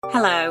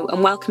Hello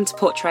and welcome to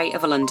Portrait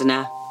of a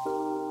Londoner,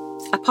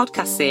 a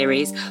podcast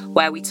series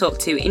where we talk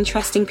to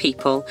interesting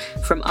people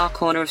from our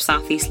corner of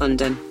South East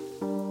London.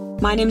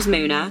 My name's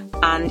Moona,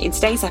 and in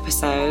today's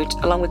episode,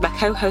 along with my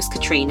co-host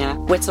Katrina,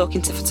 we're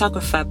talking to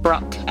photographer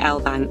Brock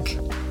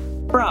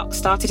Elbank. Brock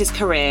started his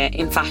career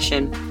in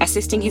fashion,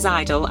 assisting his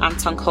idol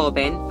Anton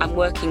Corbijn and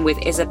working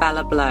with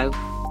Isabella Blow.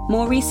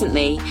 More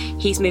recently,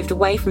 he's moved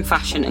away from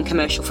fashion and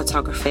commercial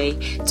photography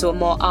to a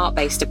more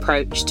art-based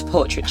approach to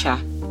portraiture.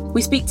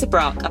 We speak to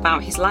Brock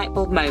about his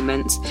lightbulb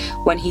moment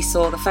when he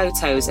saw the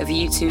photos of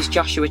U2's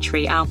Joshua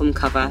Tree album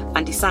cover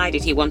and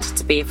decided he wanted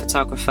to be a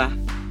photographer.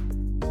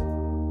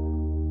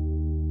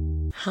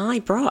 Hi,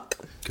 Brock.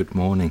 Good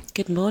morning.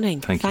 Good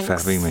morning. Thanks you for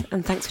having me.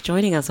 And thanks for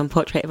joining us on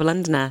Portrait of a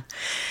Londoner.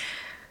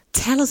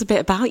 Tell us a bit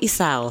about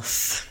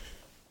yourself.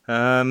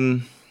 Well,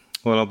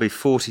 I'll be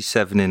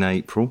 47 in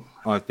April.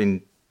 I've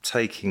been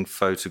taking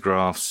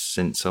photographs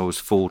since I was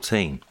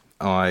 14.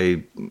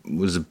 I'm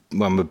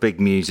a big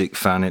music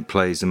fan. It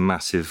plays a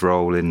massive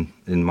role in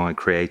my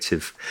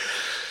creative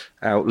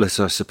outlet,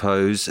 I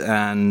suppose.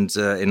 And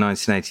in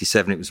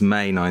 1987, it was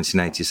May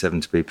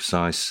 1987 to be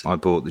precise, I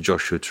bought the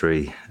Joshua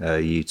Tree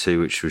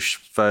U2, which was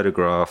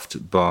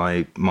photographed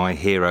by my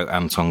hero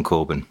Anton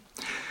Corbijn,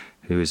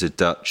 who is a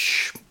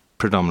Dutch,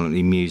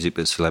 predominantly music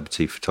but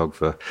celebrity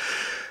photographer.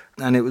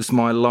 And it was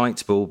my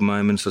light bulb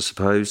moment, I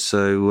suppose.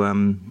 So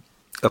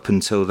up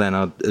until then,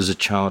 as a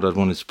child, I'd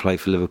wanted to play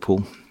for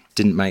Liverpool.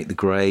 Didn't make the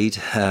grade.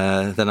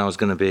 Then I was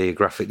going to be a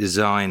graphic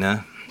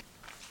designer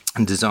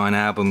and design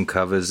album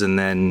covers, and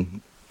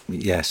then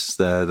yes,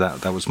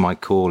 that was my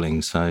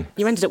calling. So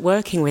you ended up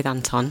working with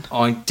Anton.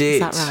 I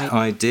did. Is that right?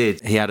 I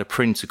did. He had a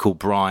printer called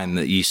Brian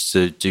that used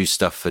to do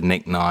stuff for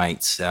Nick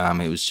Knight.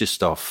 It was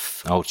just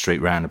off Old Street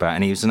Roundabout,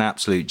 and he was an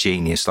absolute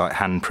genius, like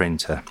hand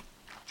printer.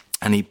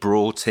 And he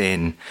brought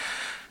in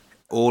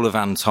all of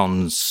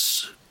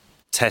Anton's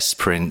test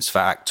prints for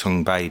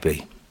Achtung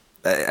Baby.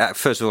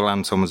 First of all,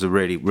 Anton was a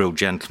really real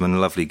gentleman,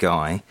 lovely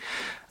guy.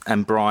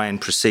 And Brian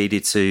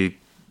proceeded to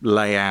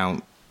lay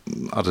out,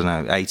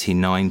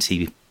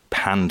 1890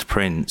 hand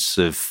prints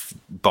of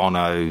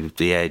Bono,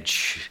 The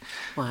Edge,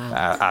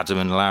 wow. Adam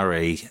and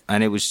Larry.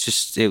 And it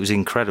was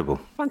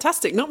incredible.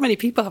 Fantastic. Not many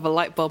people have a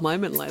light bulb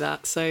moment like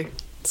that, so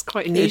it's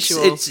quite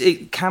unusual.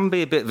 It can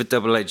be a bit of a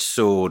double-edged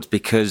sword,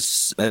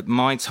 because at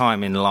my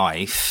time in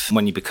life,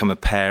 when you become a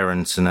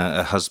parent and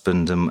a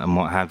husband and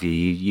what have you,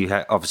 you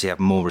obviously have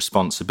more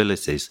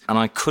responsibilities. And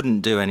I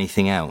couldn't do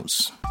anything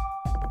else.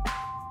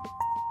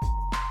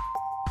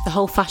 The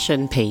whole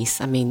fashion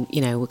piece, I mean,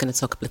 we're going to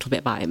talk a little bit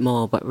about it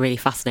more, but really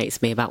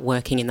fascinates me about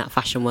working in that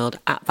fashion world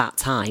at that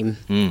time.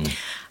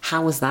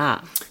 How was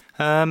that?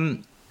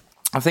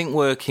 I think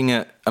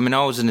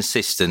I was an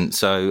assistant,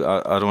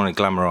 so I don't want to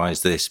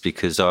glamorise this,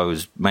 because I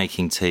was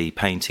making tea,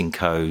 painting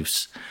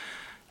coves,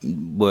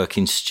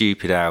 working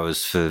stupid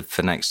hours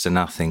for next to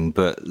nothing,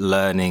 but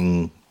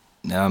learning.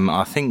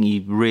 I think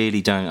you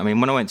really don't.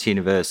 When I went to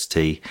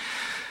university,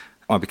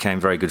 I became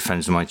very good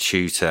friends with my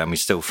tutor, and we're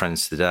still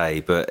friends today.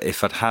 But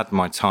if I'd had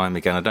my time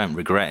again, I don't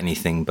regret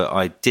anything, but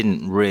I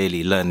didn't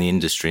really learn the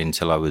industry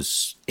until I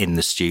was in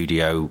the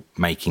studio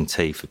making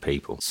tea for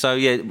people. So,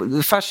 yeah,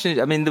 the fashion,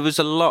 there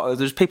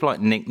was people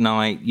like Nick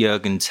Knight,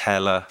 Jürgen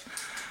Teller.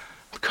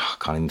 God, I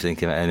can't even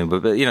think of it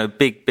anymore,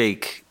 but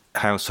big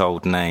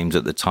household names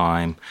at the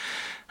time.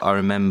 I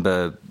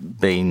remember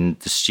being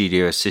the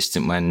studio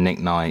assistant when Nick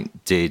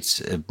Knight did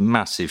a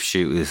massive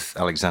shoot with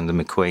Alexander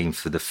McQueen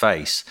for The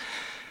Face.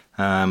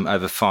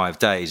 Over 5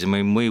 days.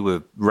 We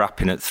were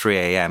wrapping at 3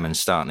 a.m. and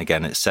starting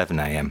again at 7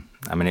 a.m.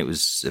 It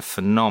was a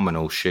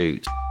phenomenal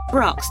shoot.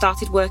 Brock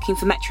started working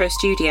for Metro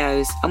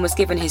Studios and was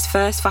given his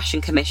first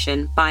fashion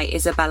commission by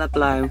Isabella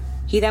Blow.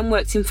 He then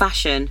worked in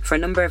fashion for a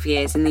number of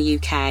years in the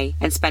UK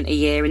and spent a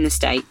year in the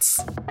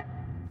States.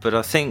 But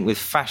I think with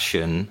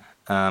fashion,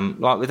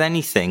 like with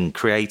anything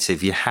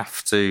creative, you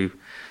have to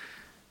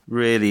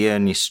really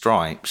earn your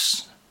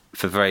stripes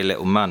for very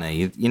little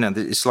money.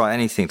 It's like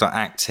anything, like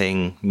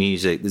acting,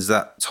 music. There's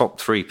that top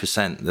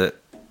 3% that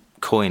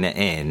coin it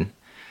in. And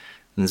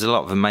there's a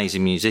lot of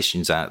amazing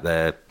musicians out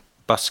there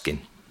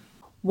busking.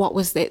 What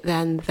was it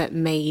then that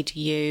made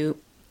you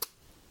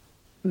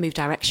move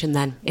direction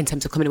then, in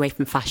terms of coming away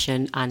from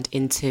fashion and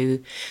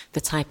into the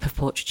type of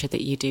portraiture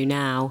that you do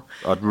now?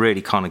 I'd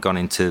really kind of gone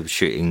into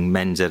shooting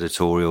men's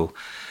editorial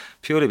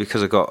purely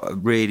because I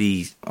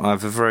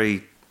have a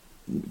very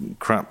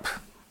crap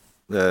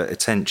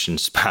attention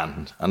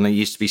span, and I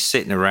used to be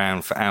sitting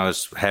around for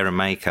hours, hair and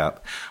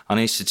makeup, and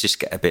I used to just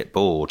get a bit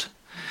bored.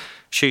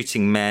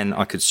 Shooting men,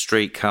 I could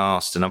street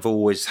cast, and I've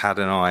always had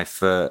an eye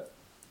for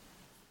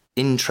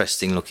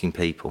interesting looking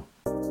people.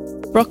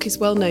 Brock is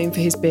well known for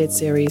his beard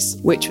series,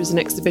 which was an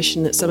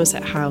exhibition at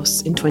Somerset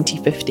House in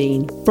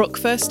 2015. Brock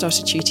first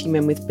started shooting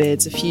men with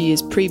beards a few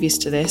years previous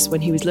to this,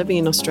 when he was living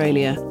in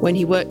Australia, when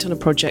he worked on a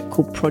project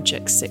called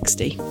Project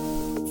 60.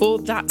 For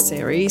that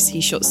series,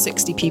 he shot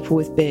 60 people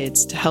with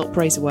beards to help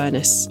raise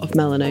awareness of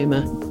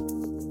melanoma.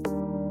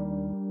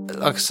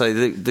 Like I say,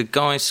 the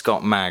guy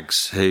Scott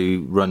Maggs,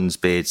 who runs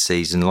Beard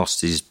Season,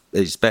 lost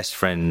his best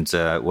friend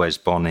Wes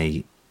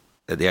Bonney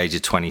at the age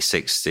of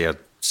 26, he had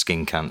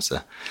skin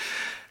cancer.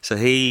 So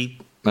he,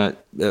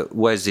 at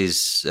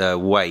Wes's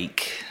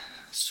wake,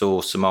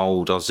 saw some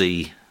old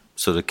Aussie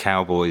sort of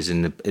cowboys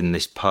in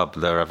this pub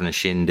they were having a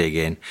shindig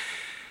in.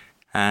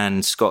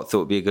 And Scott thought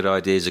it'd be a good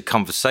idea as a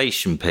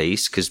conversation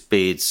piece, because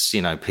beards,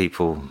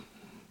 people,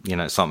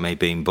 it's like me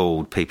being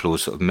bald. People will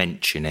sort of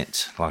mention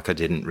it, like I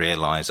didn't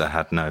realise I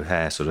had no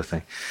hair sort of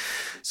thing.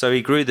 So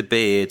he grew the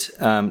beard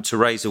to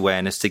raise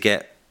awareness, to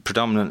get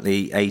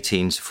predominantly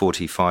 18 to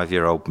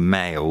 45-year-old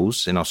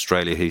males in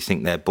Australia who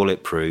think they're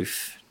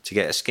bulletproof to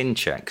get a skin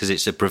check, because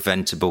it's a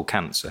preventable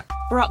cancer.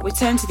 Brock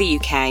returned to the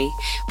UK,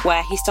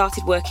 where he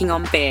started working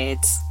on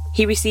beards.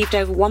 He received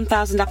over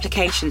 1,000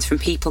 applications from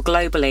people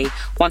globally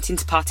wanting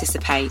to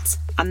participate,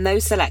 and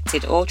those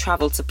selected all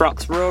travelled to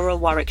Brock's rural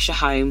Warwickshire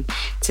home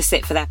to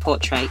sit for their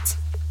portrait.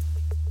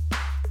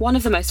 One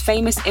of the most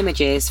famous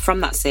images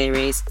from that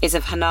series is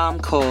of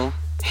Hanam Kaur,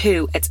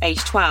 who, at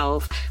age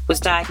 12, was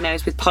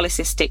diagnosed with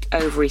polycystic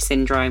ovary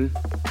syndrome.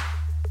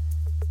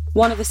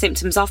 One of the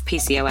symptoms of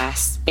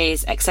PCOS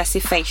is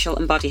excessive facial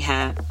and body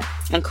hair,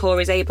 and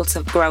Kaur is able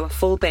to grow a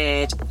full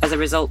beard as a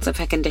result of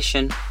her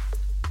condition.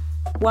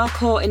 While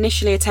Kaur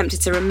initially attempted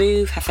to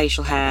remove her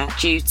facial hair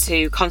due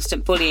to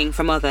constant bullying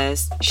from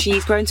others,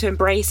 she's grown to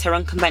embrace her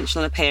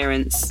unconventional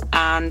appearance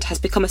and has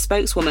become a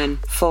spokeswoman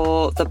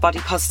for the body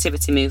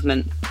positivity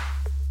movement.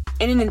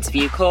 In an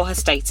interview, Kaur has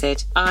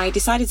stated, "I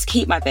decided to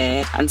keep my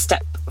beard and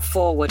step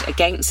forward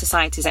against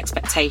society's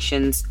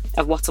expectations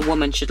of what a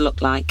woman should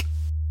look like."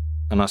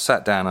 And I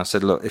sat down and I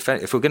said, look, if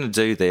we're going to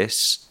do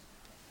this,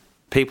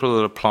 people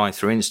will apply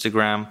through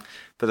Instagram,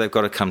 but they've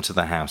got to come to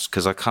the house,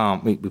 because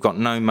we've got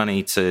no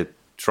money to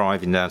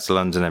driving down to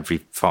London every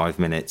 5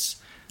 minutes,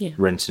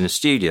 renting a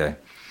studio.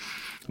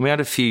 And we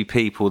had a few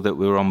people that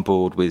were on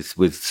board with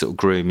sort of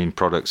grooming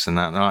products and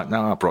that. And they're like,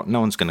 no, Brock, no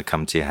one's going to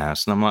come to your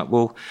house. And I'm like,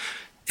 well,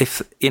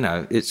 if,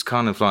 it's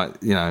kind of like,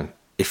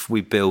 if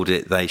we build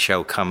it, they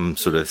shall come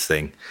sort of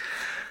thing.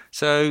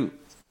 So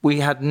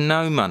we had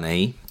no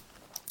money,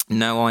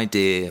 no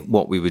idea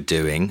what we were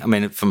doing. I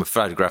mean, from a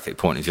photographic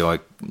point of view, I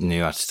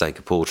knew how to take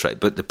a portrait,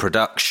 but the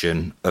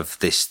production of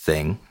this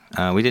thing,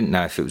 we didn't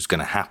know if it was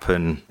going to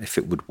happen, if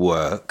it would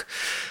work.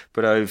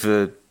 But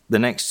over the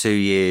next 2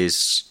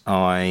 years,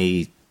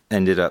 I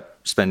ended up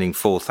spending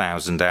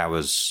 4,000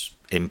 hours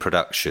in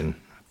production.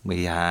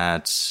 We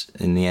had,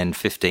 in the end,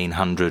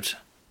 1,500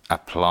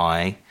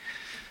 apply,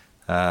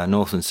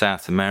 North and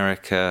South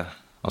America,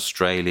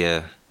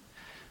 Australia,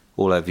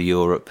 all over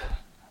Europe.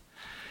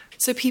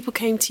 So people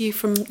came to you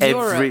from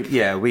Europe?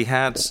 Yeah, we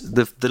had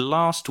the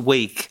last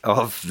week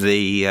of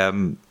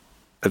the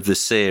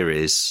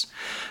series.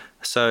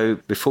 So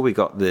before we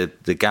got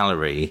the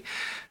gallery,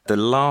 the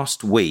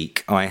last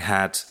week I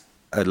had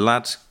a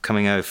lad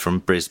coming over from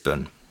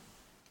Brisbane,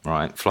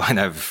 right, flying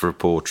over for a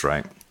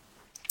portrait.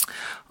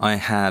 I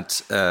had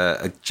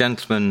a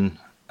gentleman,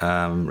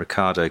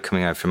 Ricardo,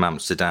 coming over from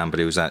Amsterdam, but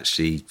he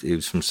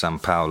was from Sao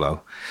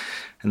Paulo.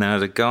 And then I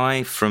had a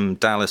guy from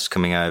Dallas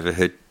coming over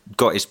who'd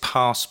got his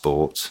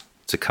passport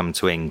to come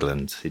to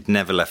England. He'd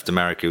never left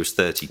America. He was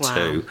 32.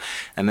 Wow.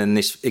 And then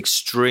this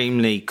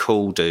extremely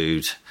cool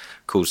dude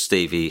called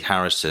Stevie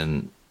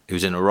Harrison, who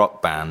was in a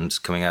rock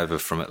band, coming over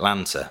from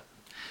Atlanta,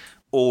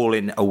 all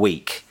in a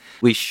week.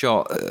 We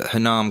shot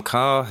Hanam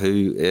Kaur,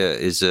 who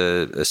is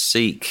a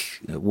Sikh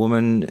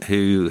woman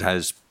who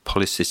has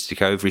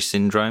polycystic ovary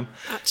syndrome.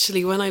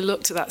 Actually, when I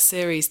looked at that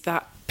series,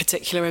 that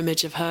particular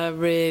image of her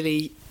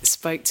really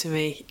spoke to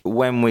me.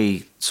 When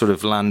we sort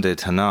of landed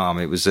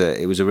Hanam, it was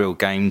a real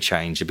game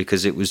changer,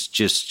 because it was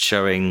just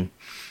showing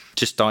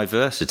just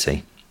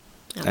diversity.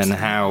 Absolutely. And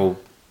how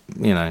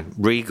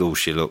regal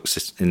she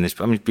looks in this.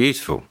 I mean,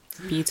 beautiful.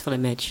 Beautiful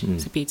image.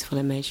 It's a beautiful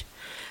image.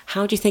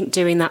 How do you think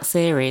doing that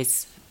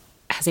series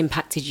has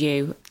impacted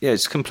you? Yeah,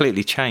 it's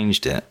completely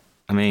changed it.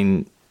 I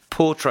mean,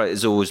 portrait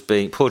has always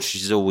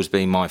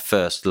been my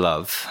first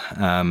love,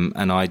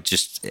 and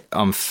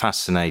I'm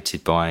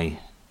fascinated by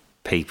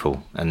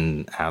people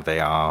and how they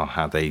are,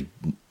 how they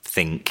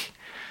think.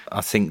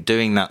 I think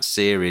doing that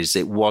series,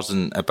 it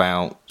wasn't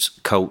about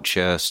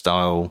culture,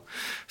 style,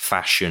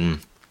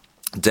 fashion,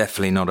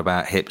 definitely not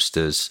about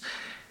hipsters.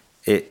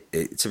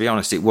 It to be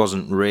honest, it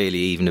wasn't really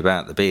even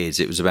about the beards.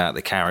 It was about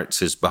the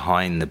characters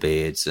behind the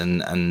beards.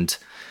 And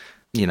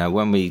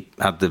when we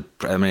had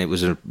it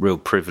was a real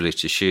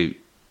privilege to shoot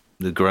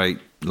the great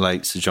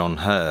late Sir John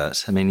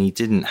Hurt. I mean, he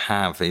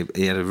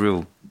had a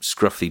real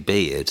scruffy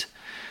beard,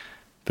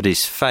 but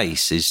his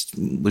face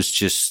was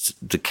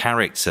just the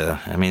character.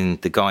 I mean,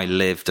 the guy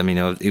lived. I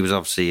mean, he was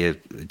obviously a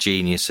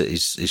genius at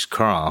his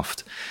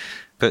craft,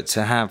 but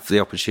to have the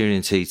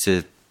opportunity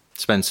to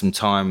spend some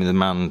time with a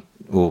man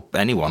or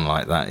anyone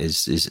like that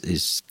is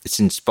it's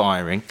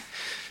inspiring.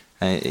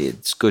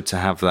 It's good to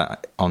have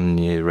that on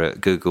your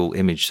Google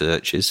image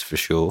searches for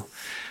sure.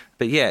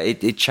 But yeah,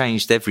 it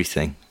changed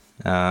everything.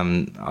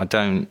 I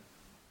don't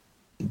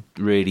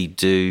really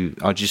do.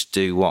 I just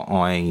do what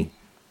I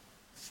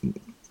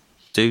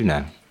do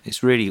now.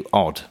 It's really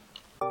odd.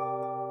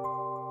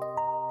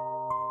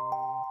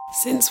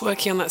 Since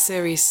working on that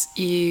series,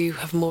 you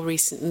have more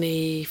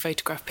recently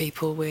photographed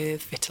people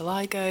with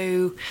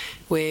vitiligo,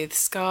 with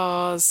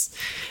scars.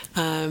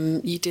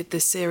 You did the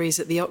series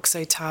at the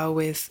Oxo Tower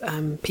with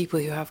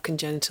people who have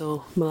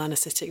congenital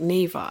melanocytic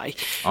nevi.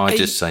 I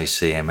just say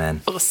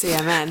CMN. Or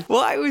CMN.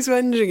 What I was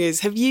wondering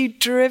is, have you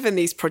driven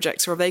these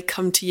projects, or have they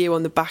come to you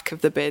on the back of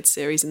the Beard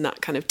series and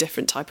that kind of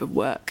different type of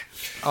work?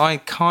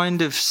 I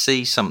kind of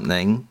see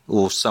something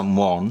or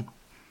someone,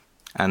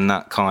 and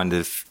that kind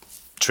of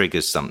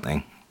triggers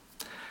something.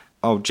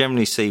 I'll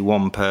generally see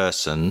one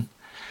person,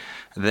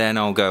 then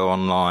I'll go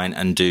online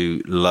and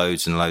do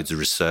loads and loads of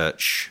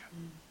research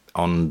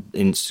on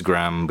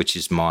Instagram, which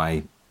is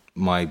my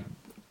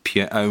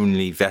pure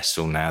only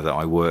vessel now that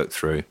I work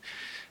through.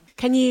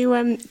 Can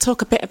you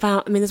talk a bit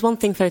about, I mean, there's one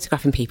thing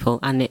photographing people,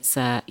 and it's,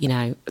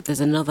 there's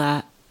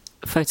another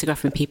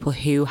photographing people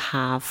who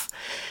have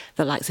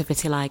the likes of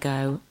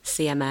vitiligo,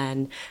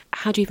 CMN.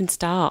 How do you even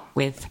start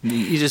with?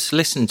 You just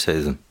listen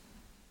to them.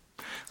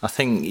 I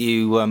think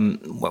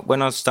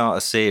when I start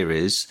a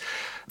series,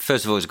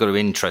 first of all, it's got to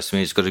interest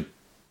me. It's got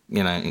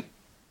to,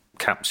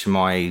 capture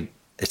my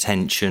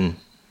attention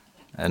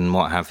and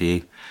what have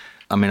you.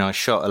 I mean, I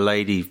shot a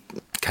lady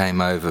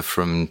came over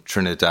from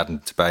Trinidad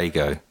and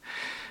Tobago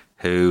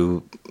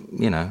who,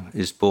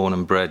 is born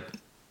and bred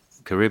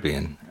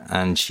Caribbean,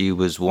 and she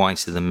was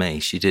whiter than me.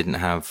 She didn't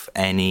have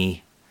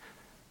any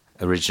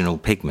original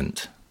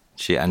pigment.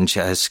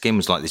 Her skin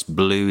was like this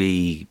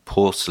bluey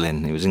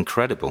porcelain. It was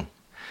incredible.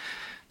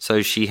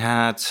 So she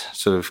had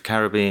sort of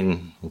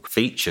Caribbean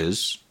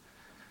features,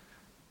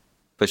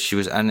 but she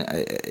was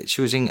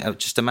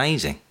just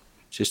amazing,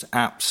 just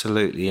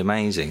absolutely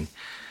amazing.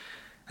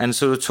 And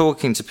sort of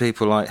talking to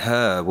people like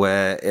her,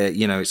 where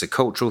it's a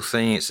cultural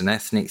thing, it's an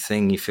ethnic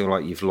thing. You feel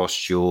like you've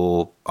lost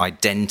your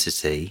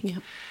identity. Yeah.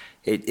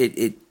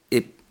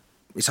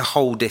 It's a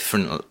whole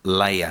different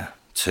layer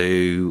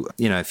to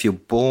if you're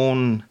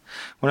born.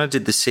 When I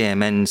did the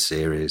CMN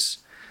series,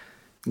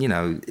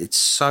 it's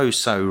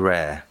so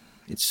rare.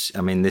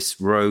 This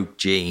rogue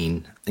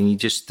gene, and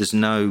there's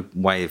no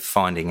way of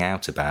finding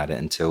out about it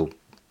until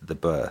the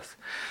birth.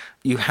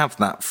 You have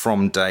that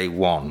from day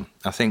one.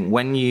 I think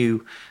when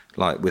you,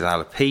 like with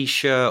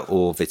alopecia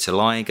or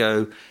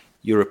vitiligo,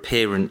 your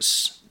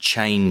appearance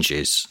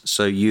changes.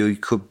 So you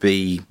could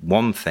be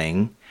one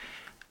thing,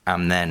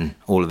 and then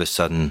all of a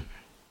sudden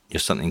you're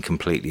something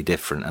completely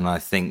different. And I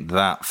think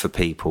that for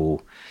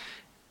people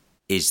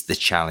is the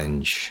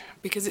challenge.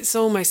 Because it's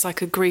almost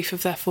like a grief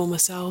of their former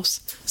selves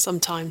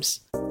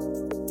sometimes.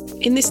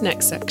 In this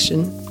next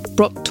section,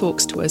 Brock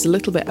talks to us a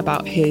little bit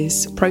about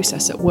his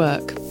process at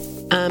work,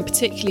 and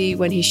particularly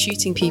when he's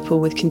shooting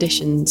people with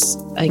conditions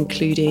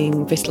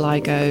including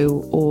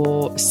vitiligo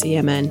or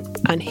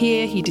CMN. And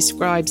here he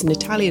describes an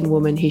Italian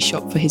woman he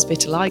shot for his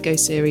vitiligo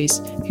series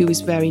who was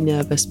very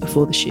nervous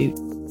before the shoot.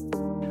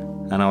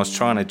 And I was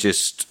trying to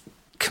just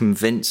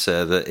convince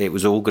her that it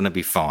was all going to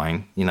be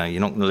fine. You're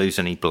not going to lose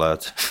any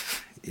blood.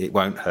 It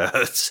won't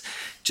hurt.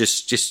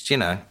 Just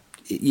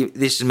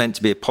this is meant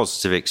to be a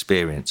positive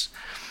experience.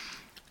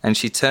 And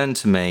she turned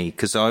to me,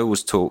 because I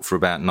always talk for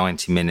about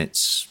 90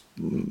 minutes,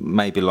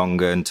 maybe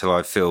longer, until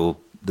I feel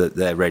that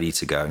they're ready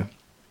to go.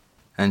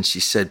 And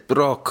she said,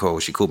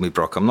 Brocco, she called me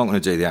Brock. I'm not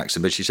going to do the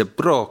accent, but she said,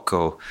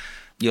 Brocco,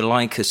 you're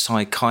like a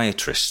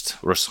psychiatrist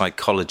or a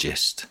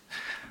psychologist.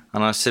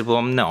 And I said, well,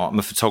 I'm not. I'm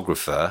a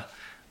photographer.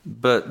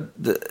 But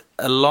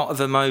a lot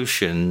of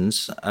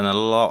emotions and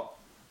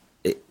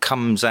it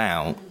comes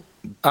out.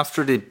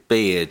 After I did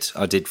beard,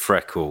 I did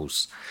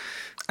freckles.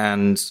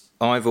 And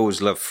I've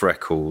always loved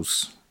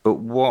freckles. But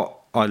what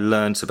I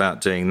learnt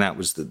about doing that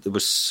was that there were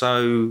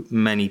so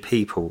many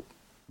people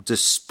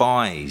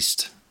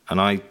despised,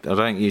 and I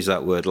don't use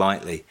that word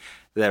lightly,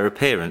 their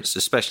appearance,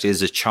 especially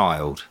as a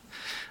child.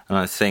 And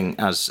I think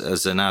as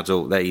an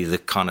adult, they either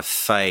kind of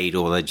fade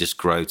or they just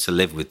grow to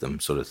live with them,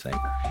 sort of thing.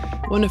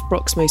 One of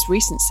Brock's most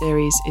recent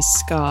series is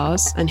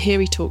Scars, and here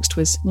he talks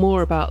to us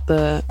more about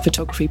the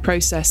photography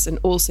process and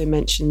also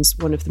mentions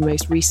one of the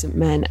most recent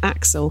men,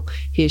 Axel,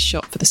 he has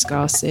shot for the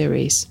Scars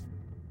series.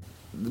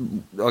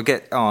 I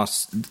get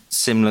asked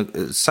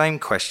same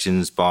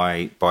questions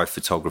by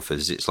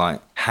photographers. It's like,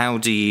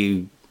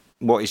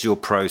 what is your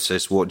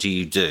process? What do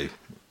you do?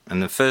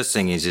 And the first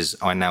thing is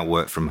I now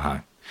work from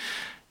home.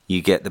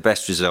 You get the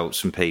best results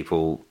from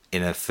people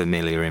in a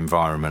familiar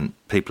environment.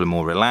 People are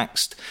more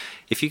relaxed.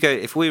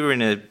 If we were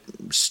in a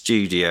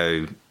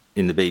studio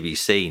in the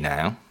BBC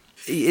now,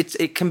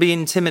 it can be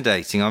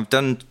intimidating. I've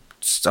done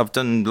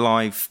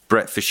live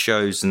breakfast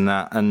shows and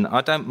that, and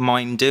I don't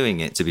mind doing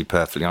it, to be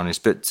perfectly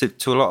honest. But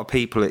to a lot of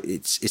people,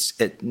 it's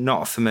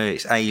not familiar.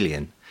 It's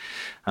alien.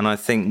 And I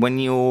think when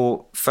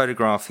you're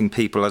photographing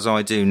people, as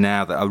I do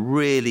now, that are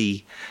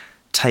really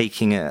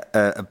taking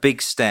a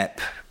big step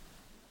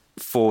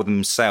for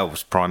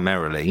themselves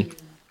primarily,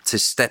 to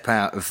step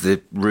out of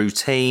the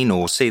routine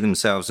or see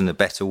themselves in a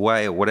better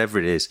way or whatever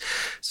it is.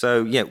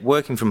 So yeah,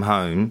 working from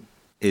home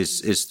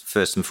is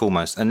first and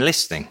foremost, and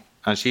listening,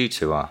 as you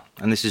two are.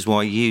 And this is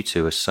why you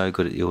two are so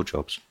good at your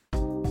jobs.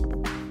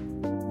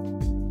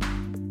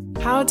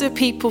 How do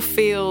people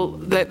feel,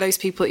 that those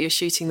people that you're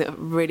shooting that are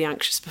really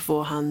anxious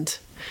beforehand,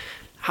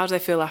 how do they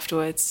feel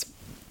afterwards?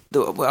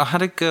 Well, I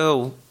had a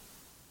girl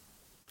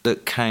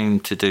that came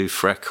to do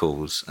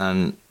freckles,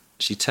 and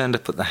she turned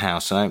up at the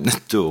house and opened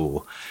the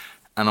door,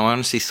 and I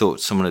honestly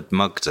thought someone had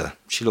mugged her.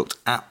 She looked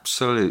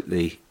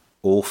absolutely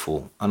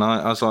awful. And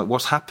I was like,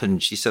 what's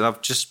happened? She said,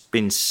 I've just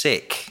been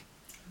sick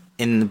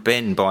in the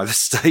bin by the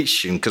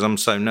station because I'm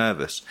so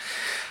nervous,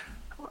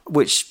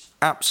 which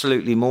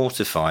absolutely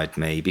mortified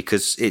me,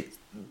 because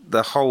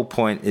the whole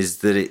point is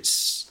that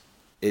it's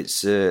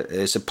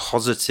a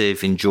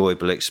positive,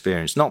 enjoyable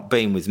experience, not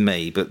being with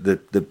me, but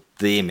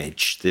the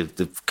image,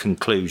 the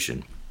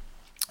conclusion.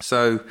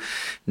 So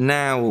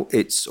now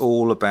it's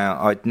all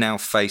about, I'd now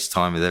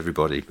FaceTime with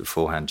everybody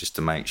beforehand just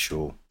to make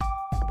sure.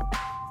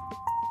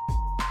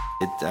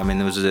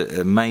 There was an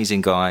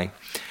amazing guy,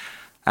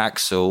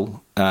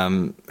 Axel,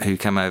 who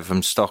came over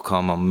from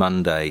Stockholm on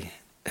Monday,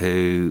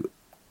 who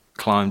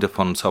climbed up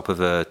on top of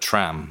a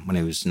tram when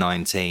he was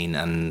 19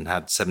 and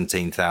had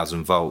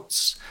 17,000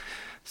 volts,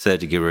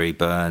 third-degree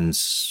burns,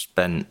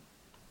 spent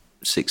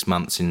 6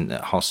 months in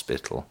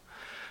hospital.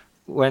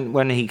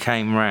 When he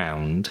came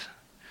round,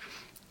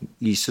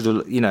 you sort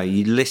of,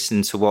 you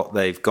listen to what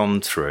they've gone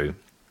through.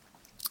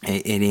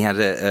 And he had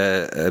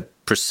a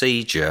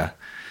procedure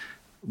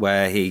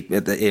where he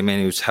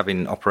was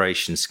having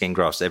operation skin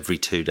grafts every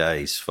 2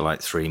 days for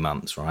like 3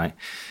 months, right?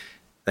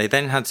 They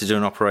then had to do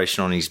an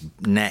operation on his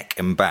neck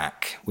and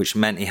back, which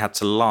meant he had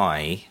to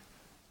lie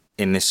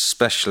in this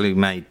specially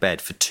made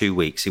bed for 2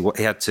 weeks.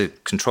 He had to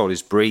control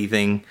his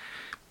breathing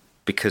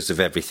because of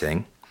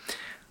everything.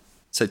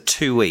 So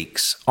 2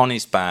 weeks on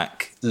his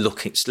back,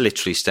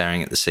 literally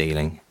staring at the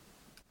ceiling.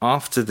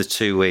 After the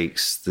 2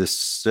 weeks, the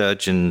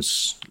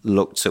surgeons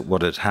looked at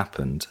what had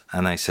happened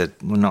and they said,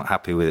 we're not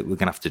happy with it, we're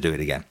going to have to do it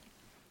again.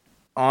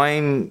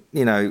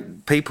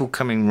 People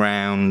coming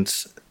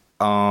round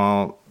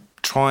are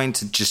trying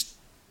to just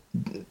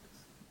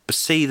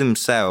see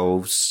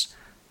themselves,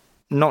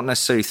 not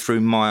necessarily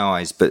through my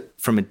eyes, but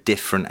from a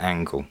different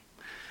angle.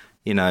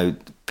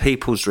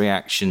 People's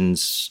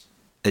reactions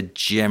are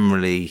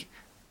generally,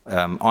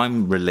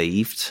 I'm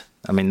relieved.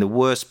 The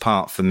worst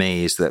part for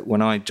me is that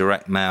when I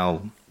direct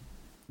mail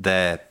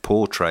their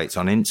portraits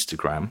on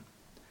Instagram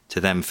to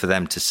them for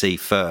them to see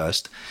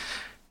first,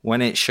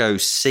 when it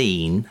shows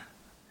seen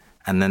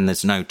and then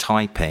there's no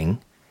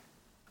typing,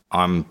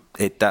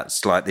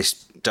 that's like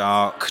this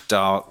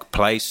dark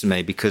place for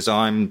me, because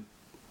I'm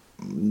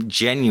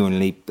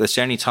genuinely, that's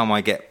the only time I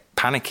get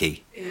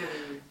panicky. Yeah.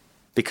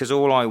 Because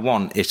all I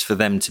want is for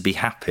them to be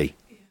happy.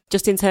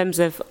 Just in terms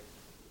of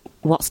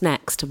what's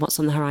next and what's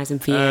on the horizon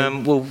for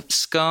you?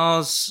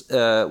 Scars,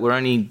 we're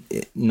only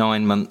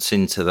 9 months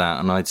into that,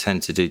 and I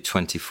tend to do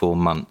 24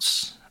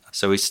 months.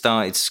 So we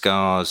started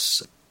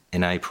Scars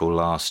in April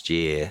last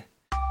year.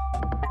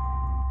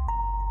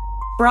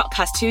 Brock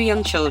has 2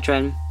 young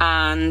children,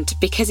 and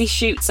because he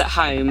shoots at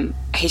home,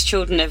 his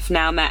children have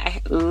now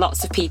met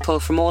lots of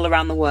people from all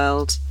around the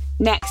world.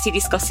 Next, he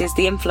discusses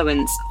the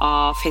influence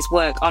of his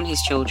work on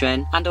his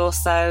children and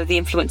also the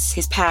influence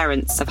his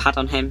parents have had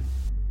on him.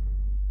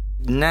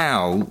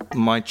 Now,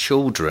 my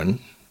children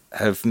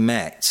have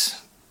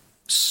met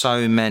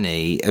so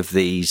many of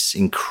these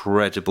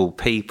incredible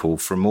people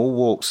from all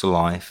walks of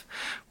life,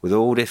 with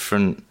all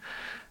different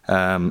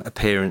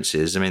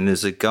appearances.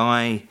 There's a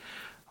guy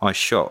I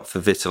shot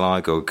for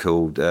vitiligo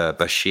called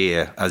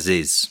Bashir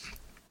Aziz,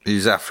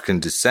 who's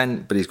African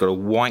descent, but he's got a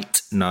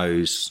white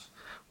nose,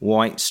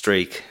 white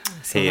streak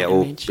here,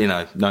 or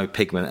no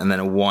pigment, and then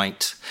a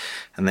white,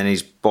 and then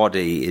his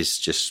body is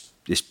just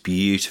this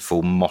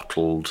beautiful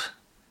mottled.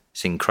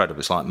 It's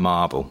incredible. It's like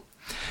marble.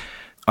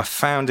 I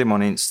found him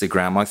on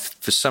Instagram. I,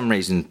 for some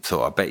reason,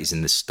 thought, I bet he's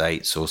in the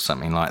States or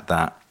something like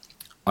that.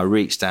 I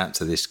reached out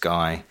to this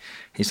guy.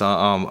 He's like,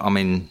 oh, I'm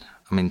in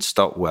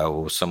Stockwell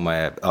or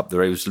somewhere up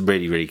there. He was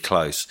really, really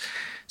close.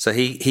 So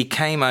he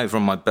came over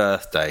on my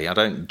birthday. I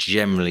don't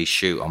generally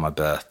shoot on my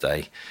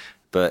birthday,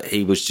 but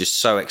he was just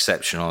so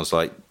exceptional. I was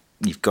like,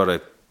 you've got to,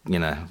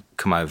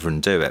 come over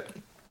and do it.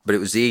 But it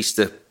was the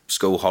Easter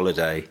school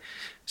holiday,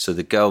 so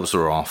the girls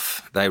were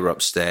off. They were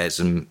upstairs,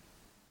 and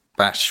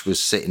Bash was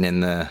sitting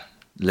in the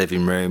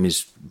living room.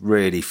 He's a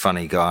really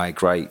funny guy,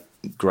 great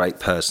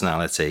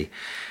personality.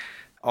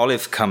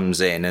 Olive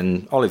comes in,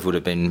 and Olive would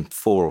have been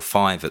 4 or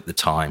 5 at the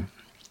time.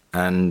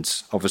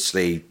 And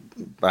obviously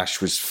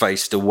Bash was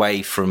faced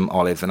away from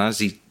Olive, and as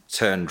he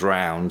turned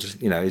round,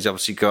 he's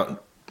obviously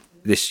got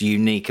this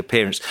unique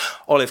appearance.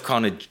 Olive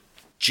kind of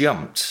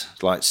jumped,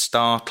 like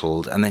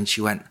startled, and then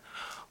she went,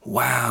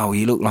 wow,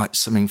 you look like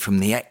something from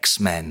the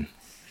X-Men.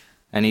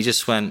 And he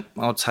just went,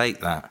 I'll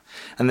take that.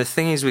 And the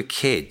thing is with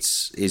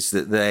kids is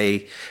that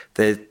they've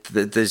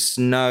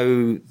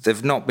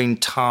not been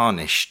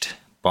tarnished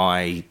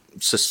by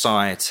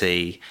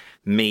society,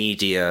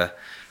 media,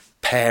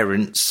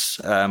 parents,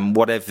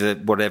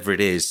 whatever it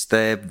is.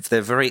 They're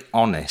very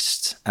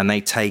honest, and they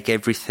take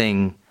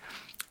everything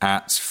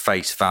at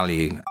face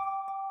value.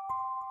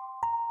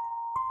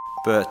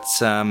 But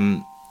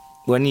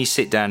when you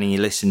sit down and you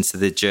listen to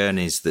the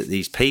journeys that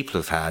these people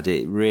have had,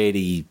 it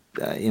really,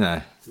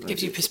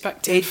 gives you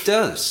perspective. It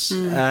does.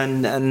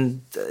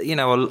 And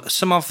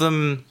some of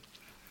them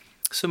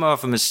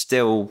are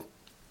still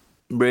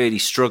really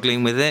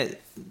struggling with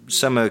it.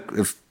 Some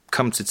have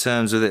come to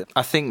terms with it.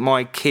 I think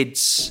my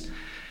kids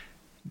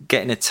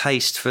getting a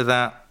taste for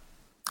that.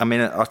 I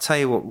mean, I'll tell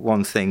you what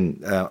one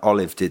thing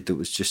Olive did that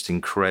was just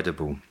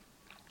incredible.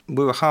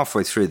 We were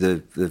halfway through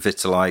the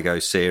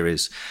vitiligo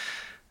series,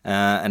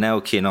 and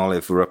Elkie and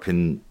Olive were up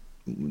in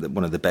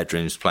one of the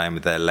bedrooms playing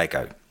with their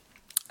Lego.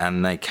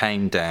 And they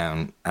came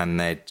down and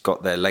they'd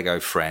got their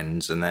Lego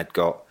friends and they'd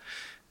got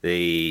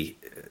the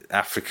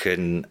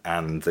African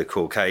and the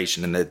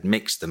Caucasian and they'd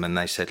mixed them and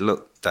they said,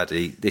 "Look,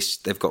 Daddy,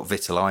 they've got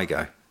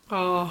vitiligo."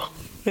 Oh,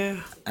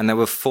 yeah. And there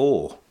were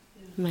 4.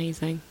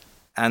 Amazing.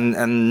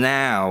 And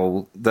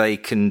now they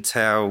can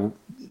tell,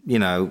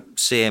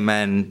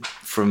 CMN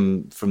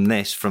from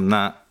this, from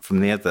that,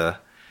 from the other.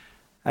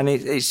 And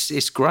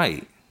it's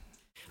great.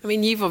 I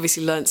mean, you've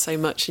obviously learnt so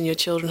much and your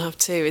children have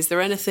too. Is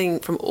there anything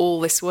from all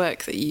this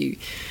work that you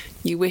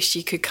wish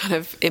you could kind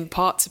of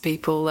impart to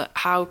people? That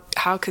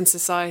how can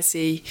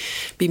society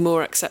be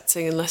more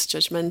accepting and less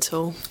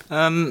judgmental?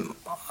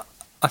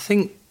 I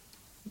think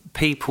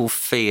people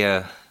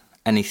fear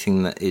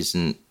anything that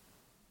isn't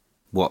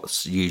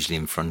what's usually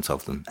in front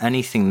of them.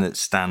 Anything that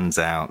stands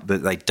out,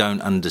 that they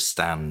don't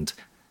understand,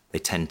 they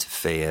tend to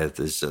fear.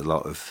 There's a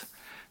lot of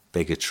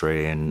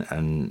bigotry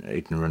and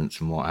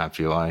ignorance and what have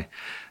you.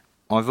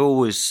 I've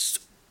always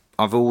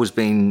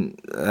been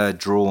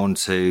drawn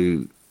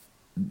to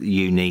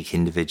unique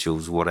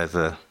individuals,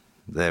 whatever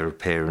their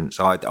appearance.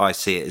 I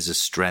see it as a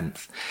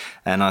strength,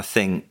 and I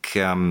think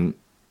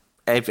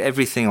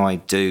everything I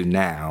do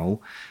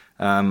now,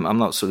 I'm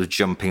not sort of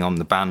jumping on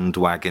the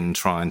bandwagon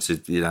trying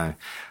to,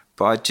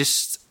 but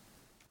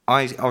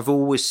I've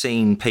always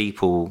seen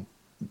people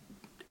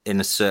in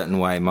a certain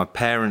way. My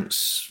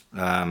parents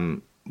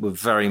were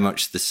very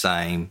much the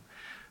same.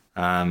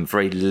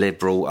 Very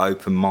liberal,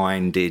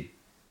 open-minded,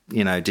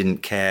 didn't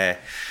care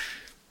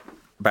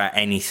about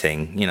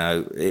anything.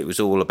 It was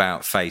all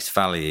about face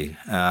value.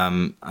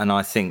 And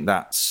I think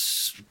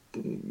that's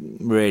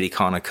really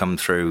kind of come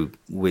through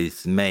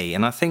with me.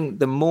 And I think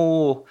the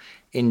more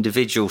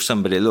individual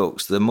somebody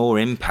looks, the more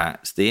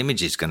impact the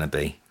image is going to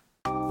be.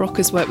 Brock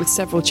has worked with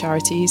several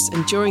charities,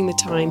 and during the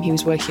time he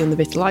was working on the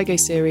Vitiligo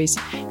series,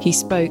 he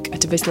spoke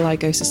at a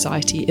Vitiligo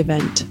Society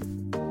event.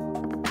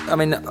 I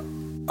mean,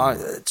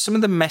 some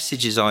of the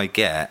messages I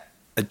get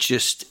are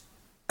just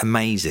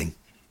amazing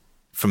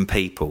from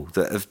people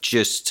that have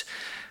just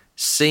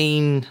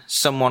seen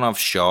someone I've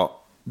shot.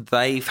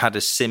 They've had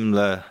a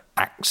similar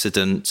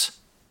accident,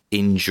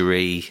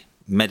 injury,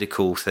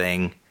 medical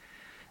thing,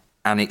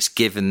 and it's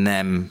given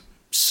them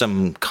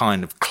some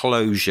kind of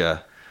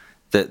closure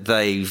that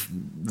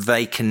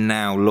they can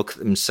now look at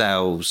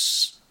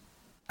themselves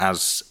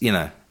as,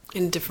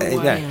 in different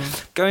ways. Yeah.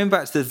 Going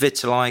back to the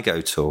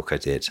vitiligo talk I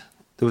did,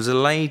 there was a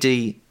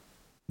lady,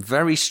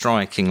 very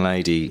striking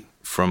lady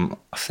from,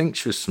 I think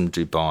she was from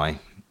Dubai,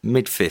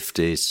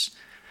 mid-50s,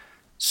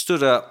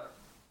 stood up,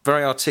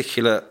 very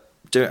articulate,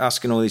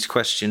 asking all these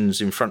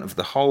questions in front of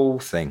the whole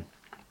thing.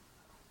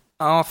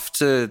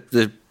 After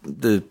the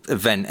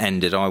event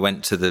ended, I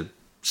went to the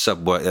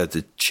subway,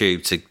 the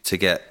tube to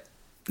get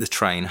the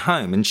train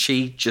home, and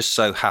she just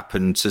so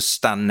happened to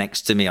stand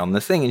next to me on the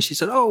thing, and she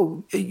said,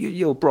 "Oh,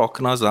 you're Brock,"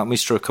 and I was like, we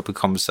struck up a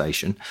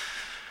conversation.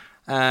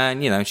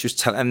 And, she was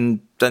telling, and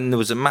then there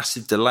was a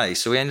massive delay.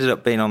 So we ended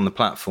up being on the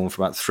platform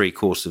for about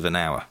 3/4 of an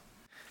hour.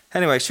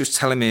 Anyway, she was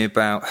telling me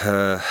about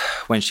her,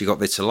 when she got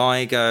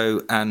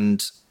vitiligo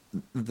and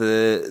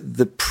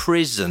the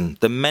prison,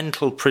 the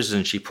mental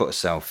prison she put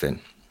herself in.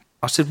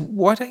 I said,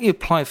 "Why don't you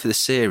apply for the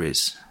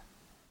series?"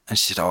 And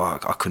she said, "Oh,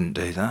 I couldn't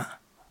do that."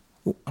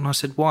 And I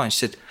said, "Why?" She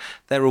said,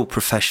 "They're all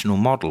professional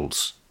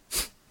models."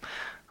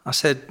 I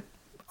said,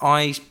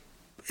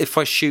 if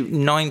I shoot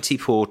 90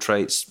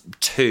 portraits,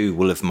 2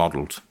 will have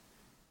modelled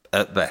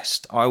at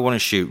best. I want to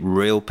shoot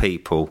real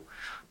people,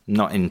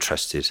 not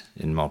interested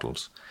in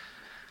models.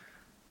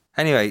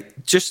 Anyway,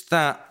 just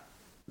that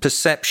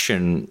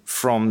perception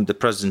from the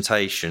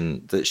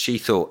presentation that she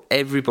thought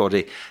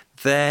everybody,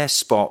 their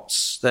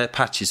spots, their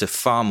patches are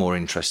far more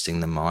interesting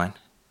than mine.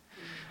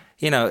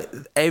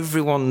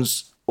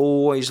 Everyone's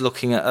always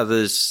looking at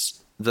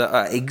others that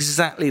are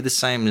exactly the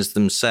same as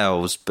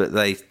themselves, but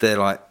they're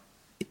like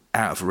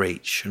out of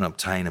reach and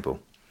unobtainable.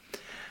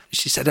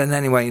 She said, and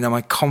anyway,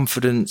 my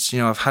confidence,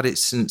 I've had it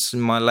since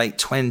my late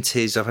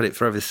 20s. I've had it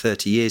for over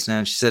 30 years now.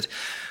 And she said,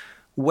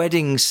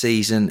 wedding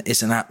season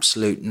is an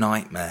absolute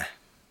nightmare.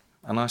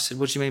 And I said,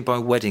 what do you mean by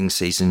wedding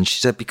season? She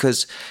said,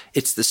 because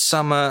it's the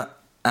summer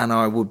and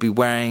I would be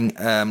wearing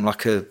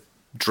like a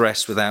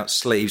dress without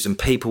sleeves and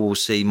people will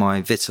see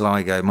my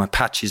vitiligo, my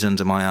patches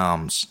under my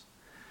arms.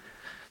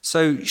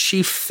 So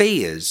she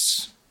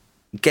fears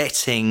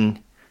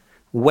getting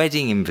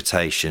wedding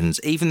invitations,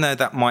 even though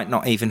that might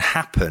not even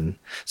happen.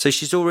 So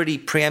she's already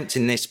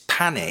preempting this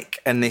panic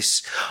and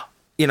this,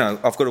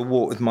 I've got to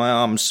walk with my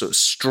arms sort of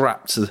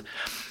strapped to the...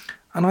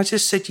 And I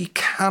just said, you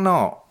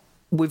cannot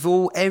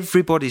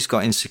everybody's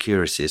got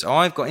insecurities.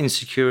 I've got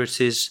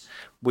insecurities.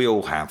 We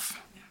all have.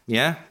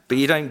 Yeah. But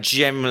you don't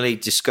generally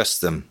discuss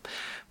them.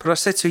 But I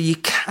said to her, you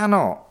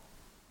cannot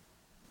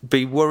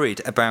be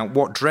worried about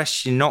what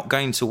dress you're not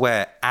going to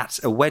wear at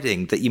a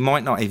wedding that you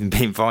might not even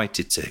be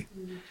invited to.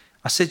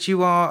 I said,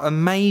 you are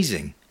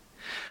amazing.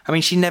 I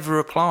mean, she never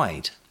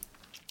replied.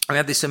 We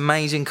had this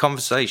amazing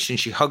conversation.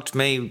 She hugged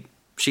me.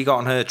 She got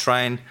on her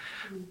train,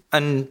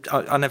 and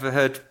I never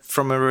heard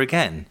from her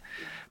again.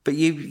 But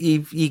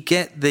you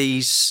get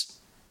these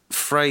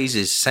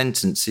phrases,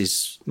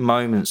 sentences,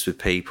 moments with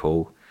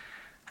people,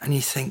 and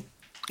you think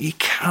you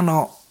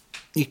cannot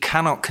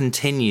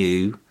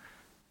continue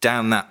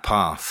down that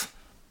path.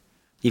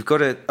 You've got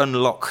to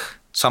unlock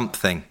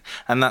something,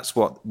 and that's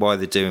why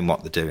they're doing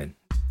what they're doing.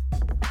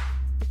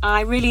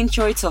 I really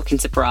enjoyed talking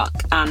to Brock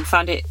and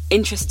found it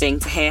interesting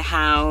to hear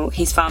how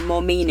he's found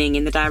more meaning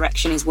in the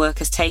direction his work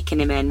has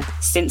taken him in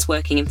since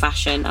working in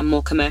fashion and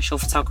more commercial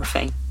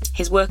photography.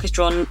 His work has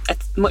drawn a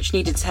much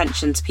needed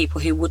attention to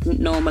people who wouldn't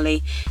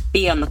normally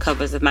be on the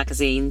covers of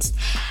magazines,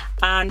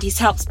 and he's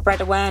helped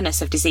spread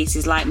awareness of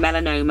diseases like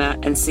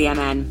melanoma and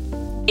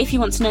CMN. If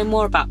you want to know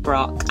more about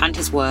Brock and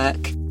his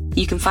work,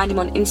 you can find him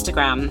on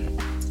Instagram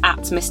at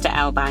Mr.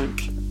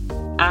 Elbank,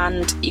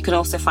 and you can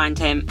also find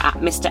him at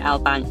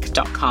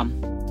mrelbank.com.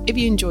 If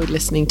you enjoyed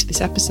listening to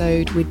this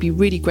episode, we'd be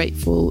really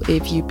grateful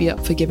if you'd be up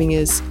for giving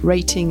us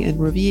rating and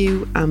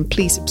review, and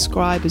please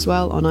subscribe as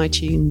well on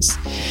iTunes.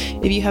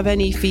 If you have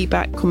any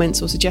feedback,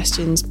 comments or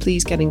suggestions,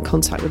 please get in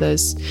contact with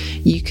us.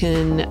 You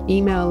can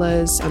email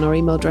us, and our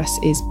email address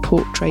is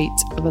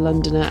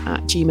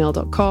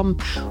portraitofaLondoner@gmail.com,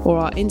 or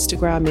our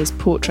Instagram is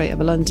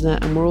portraitofaLondoner,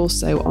 and we're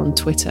also on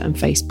Twitter and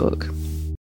Facebook.